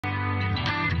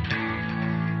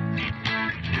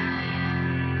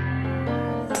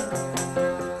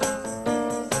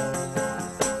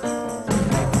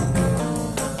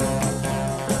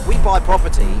buy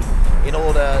property in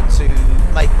order to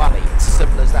make money. It's as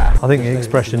simple as that. I think the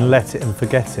expression "let it and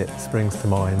forget it" springs to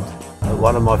mind.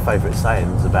 One of my favourite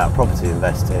sayings about property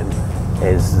investing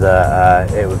is that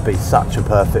it would be such a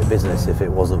perfect business if it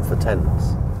wasn't for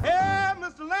tenants.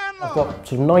 I've got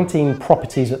sort of 19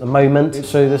 properties at the moment,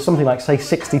 so there's something like, say,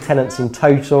 60 tenants in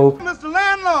total. Mr.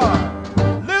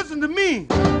 Landlord, listen to me.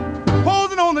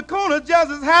 Posing on the corner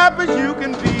just as happy as you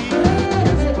can be.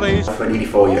 This place for nearly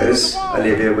 4 years. I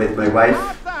live here with my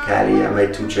wife, Kelly, and my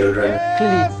 2 children.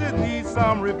 It needs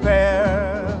some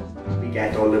repairs. We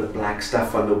get all the black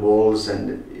stuff on the walls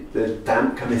and the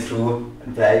damp coming through.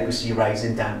 And there you can see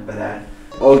rising damp there.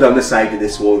 All down the side of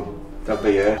this wall, up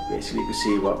here. Basically you can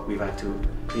see what we've had to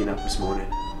clean up this morning.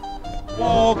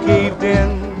 Wall caved in.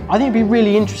 I think it'd be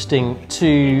really interesting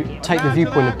to take the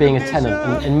viewpoint of being a tenant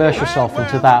and immerse yourself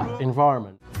into that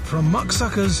environment. From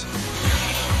mucksuckers.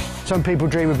 Some people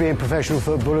dream of being professional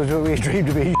footballers, but we dreamed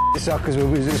of being suckers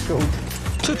when we was at school.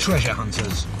 To treasure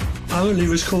hunters. I only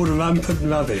was called a rampant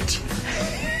rabbit.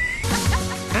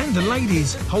 And the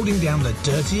ladies holding down the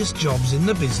dirtiest jobs in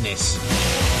the business.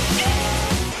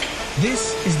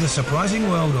 This is the surprising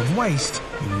world of waste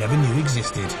you never knew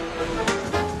existed.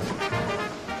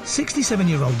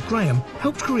 67-year-old Graham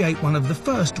helped create one of the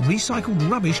first recycled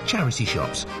rubbish charity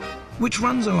shops, which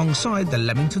runs alongside the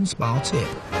Leamington Spa tip.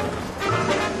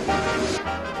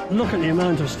 Look at the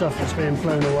amount of stuff that's being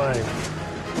thrown away.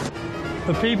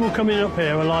 The people coming up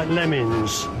here are like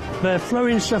lemmings. They're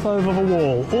throwing stuff over the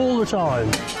wall all the time.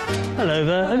 Hello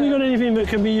there, have you got anything that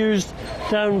can be used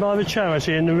down by the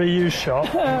charity in the reuse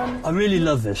shop? I really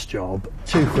love this job.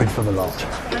 £2 for the lot.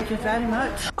 Thank you very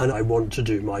much. And I want to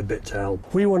do my bit to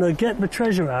help. We want to get the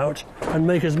treasure out and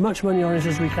make as much money on it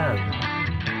as we can.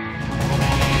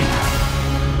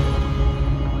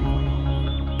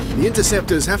 The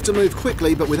interceptors have to move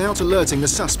quickly but without alerting the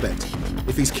suspect.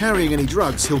 If he's carrying any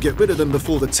drugs, he'll get rid of them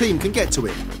before the team can get to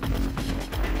him.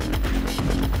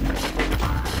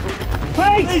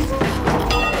 Hey!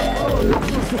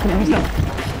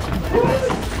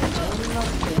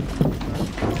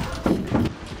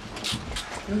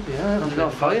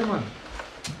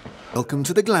 Welcome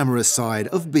to the glamorous side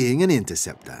of being an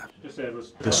interceptor.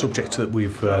 The subject that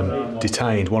we've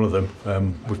detained, one of them,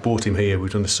 we've brought him here,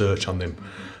 we've done a search on him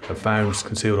and found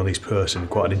concealed on his person in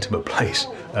quite an intimate place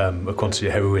a quantity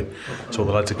of heroin. So what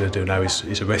the lads are going to do now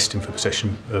is arrest him for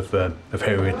possession of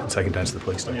heroin and take him down to the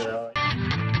police station.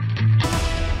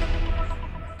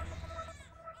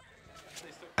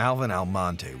 Alvin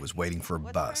Almonte was waiting for a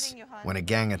bus when a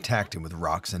gang attacked him with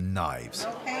rocks and knives.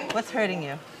 What's hurting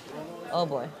you? Oh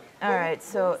boy. All right,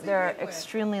 so there are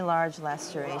extremely large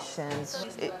lacerations.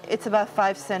 It's about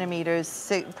 5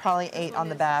 centimeters, probably 8 on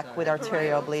the back with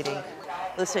arterial bleeding.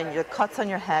 Listen, your cuts on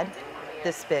your head,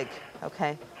 this big,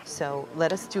 okay? So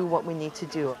let us do what we need to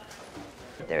do.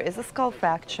 There is a skull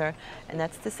fracture, and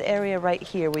that's this area right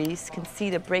here where you can see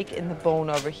the break in the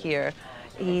bone over here.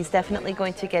 He's definitely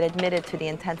going to get admitted to the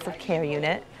intensive care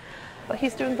unit, but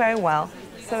he's doing very well.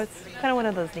 So it's kind of one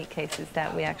of those neat cases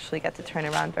that we actually get to turn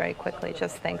around very quickly,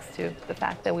 just thanks to the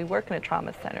fact that we work in a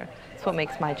trauma center. It's what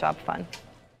makes my job fun.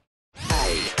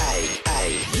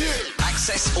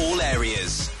 Access all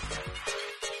areas.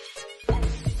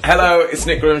 Hello, it's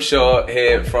Nick Grimshaw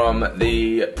here from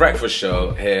the Breakfast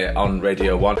Show here on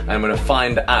Radio 1. And I'm going to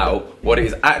find out what it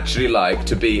is actually like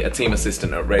to be a team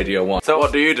assistant at Radio 1. So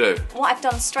what do you do? What I've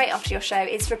done straight after your show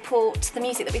is report the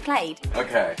music that we played.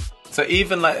 Okay. So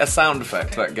even like a sound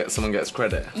effect that someone gets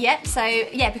credit? Yep, so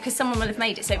yeah, because someone will have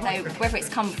made it, so know wherever it's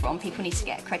come from, people need to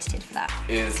get credited for that.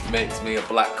 It makes me a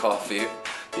black coffee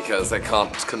because I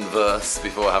can't converse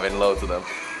before having loads of them.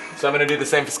 So I'm going to do the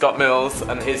same for Scott Mills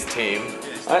and his team.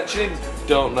 I actually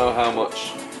don't know how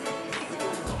much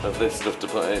of this stuff to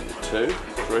put in. 2,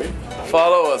 3.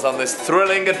 Follow us on this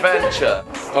thrilling adventure.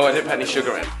 Oh, I didn't put any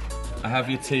sugar in. I have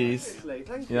your teas.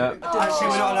 Yeah. Actually,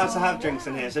 we're not allowed to have drinks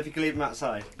in here, so if you can leave them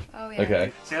outside. Oh, yeah.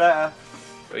 Okay. See you later.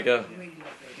 Here we go.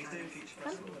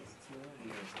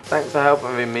 Thanks for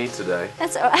helping me today.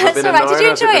 That's all right. Did you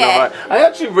enjoy it? Right. I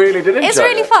actually really did enjoy it. It's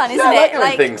really fun, isn't it? I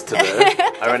like things to do.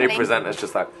 Are any presenters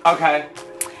just like, okay?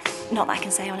 Not that I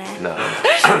can say on air. No.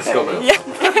 Scott Mills.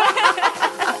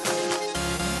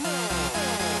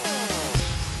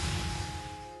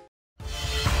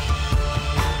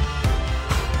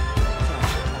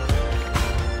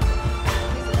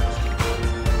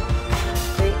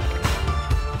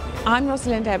 I'm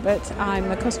Rosalind Ebbott,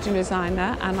 I'm a costume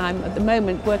designer and I'm at the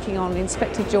moment working on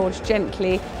Inspector George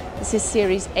Gently. This is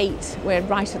series 8, we're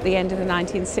right at the end of the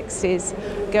 1960s,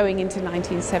 going into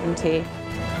 1970.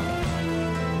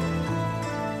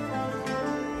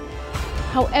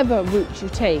 however route you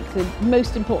take, the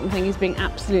most important thing is being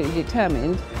absolutely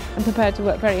determined and prepared to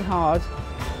work very hard,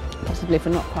 possibly for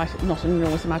not an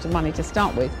enormous amount of money to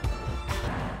start with.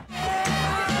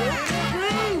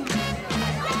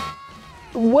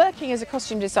 Working as a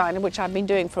costume designer, which I've been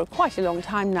doing for quite a long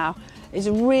time now, is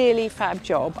a really fab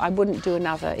job. I wouldn't do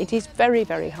another. It is very,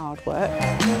 very hard work,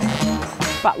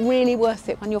 but really worth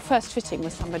it. When you're first fitting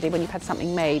with somebody, when you've had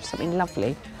something made, something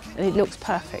lovely, and it looks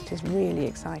perfect, it's really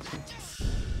exciting.